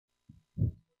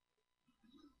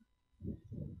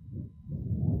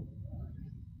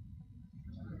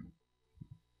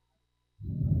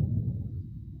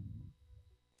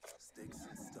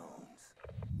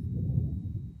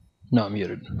No, I'm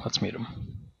muted. Let's mute him.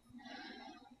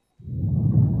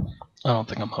 I don't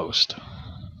think I'm host.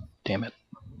 Damn it.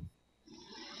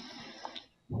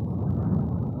 Keep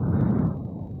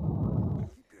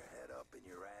your head up and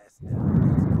your ass down.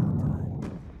 It's go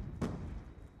time.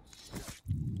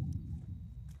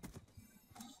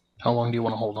 How long do you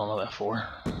want to hold on to that for?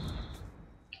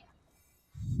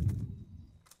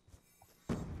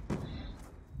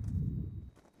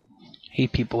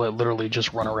 Hate people that literally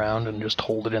just run around and just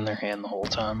hold it in their hand the whole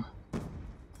time.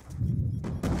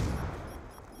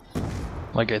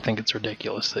 Like, I think it's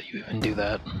ridiculous that you even do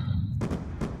that.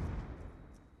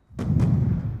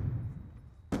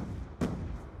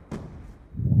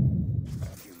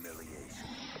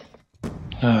 Humiliation.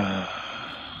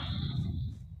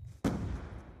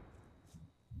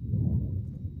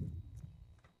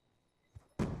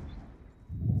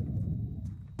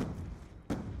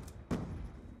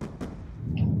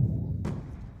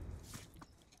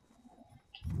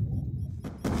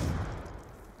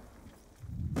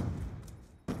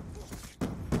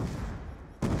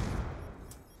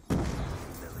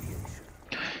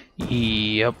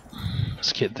 Yep.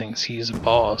 This kid thinks he's a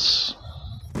boss.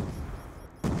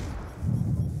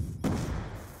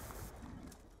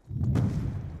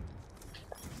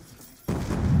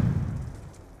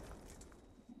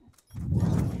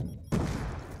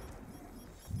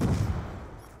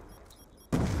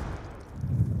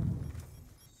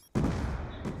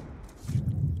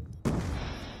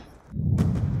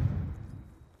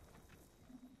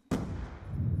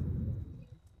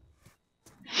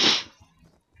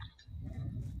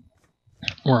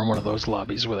 We're in one of those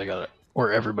lobbies where they got it,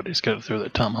 where everybody's got to throw their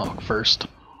tomahawk first.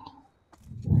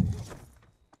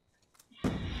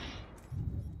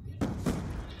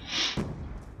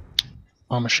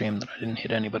 I'm ashamed that I didn't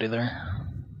hit anybody there.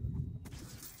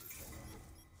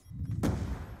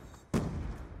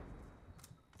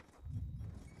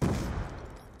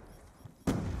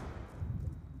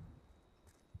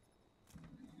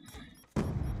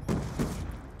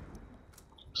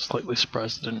 Slightly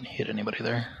surprised I didn't hit anybody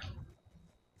there.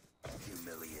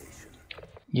 Humiliation.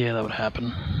 Yeah, that would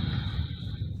happen.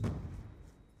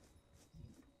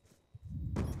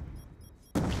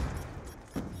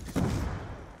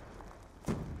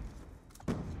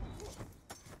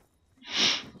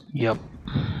 Yep.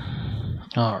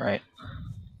 Alright.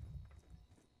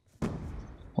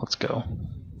 Let's go.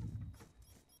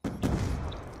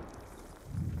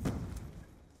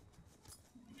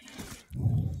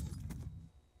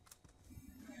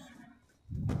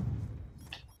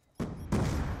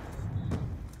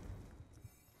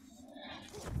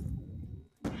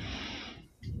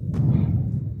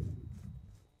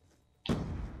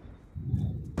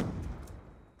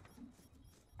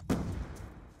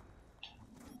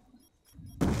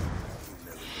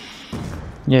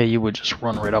 Yeah, you would just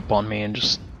run right up on me and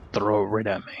just throw it right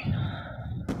at me.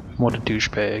 What a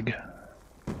douchebag.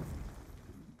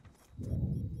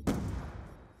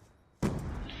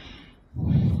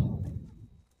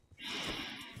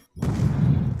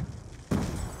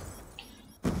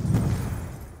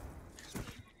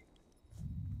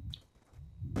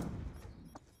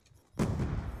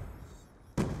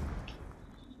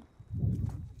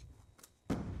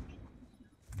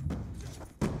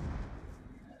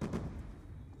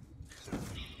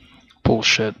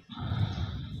 Bullshit.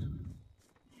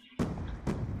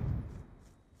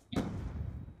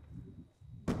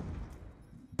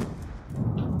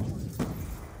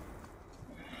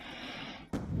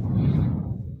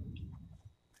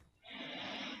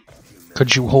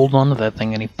 Could you hold on to that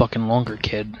thing any fucking longer,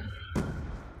 kid?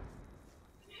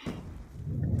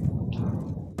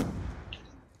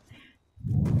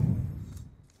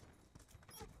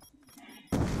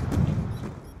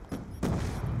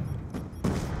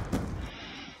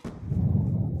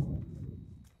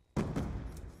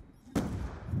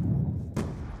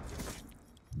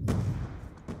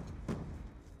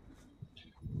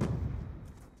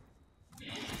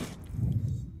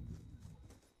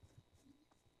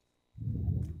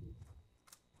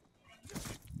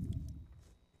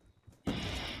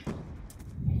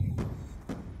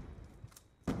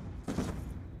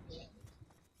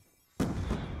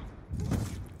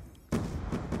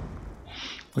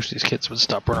 Wish these kids would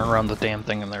stop running around the damn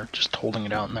thing and they're just holding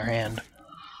it out in their hand.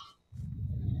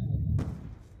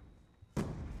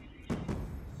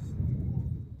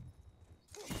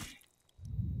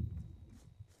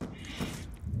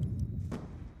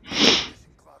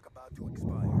 Clock about to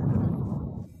expire.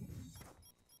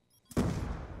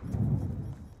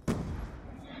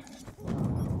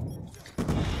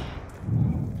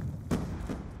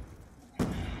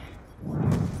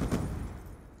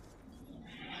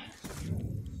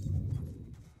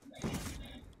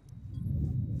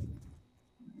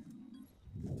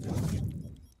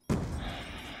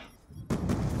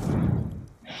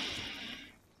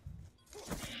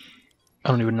 I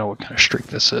don't even know what kind of streak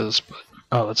this is, but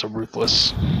oh, that's a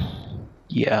ruthless.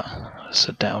 Yeah,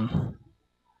 sit down.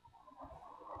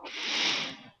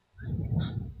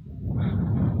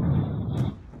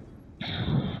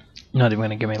 Not even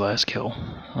gonna give me last kill.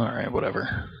 Alright,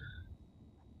 whatever.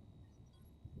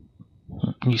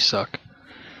 You suck.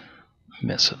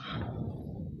 Missing.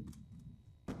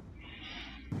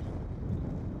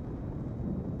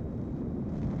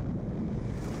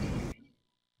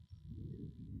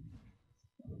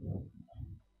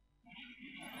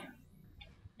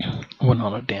 Went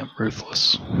on a damn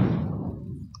ruthless.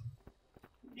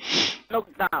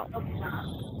 Knocked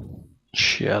down.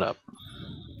 Shut up.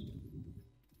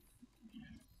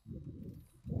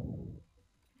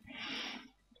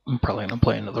 I'm probably gonna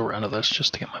play another round of this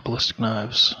just to get my ballistic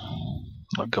knives.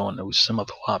 I'll go into some of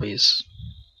the lobbies.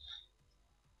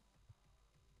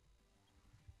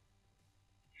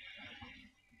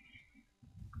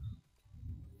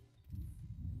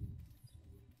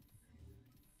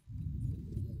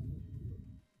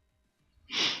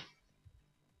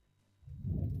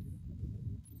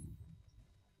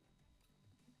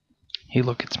 Hey,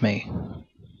 look, it's me.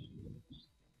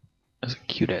 That's a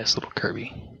cute ass little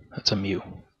Kirby. That's a Mew.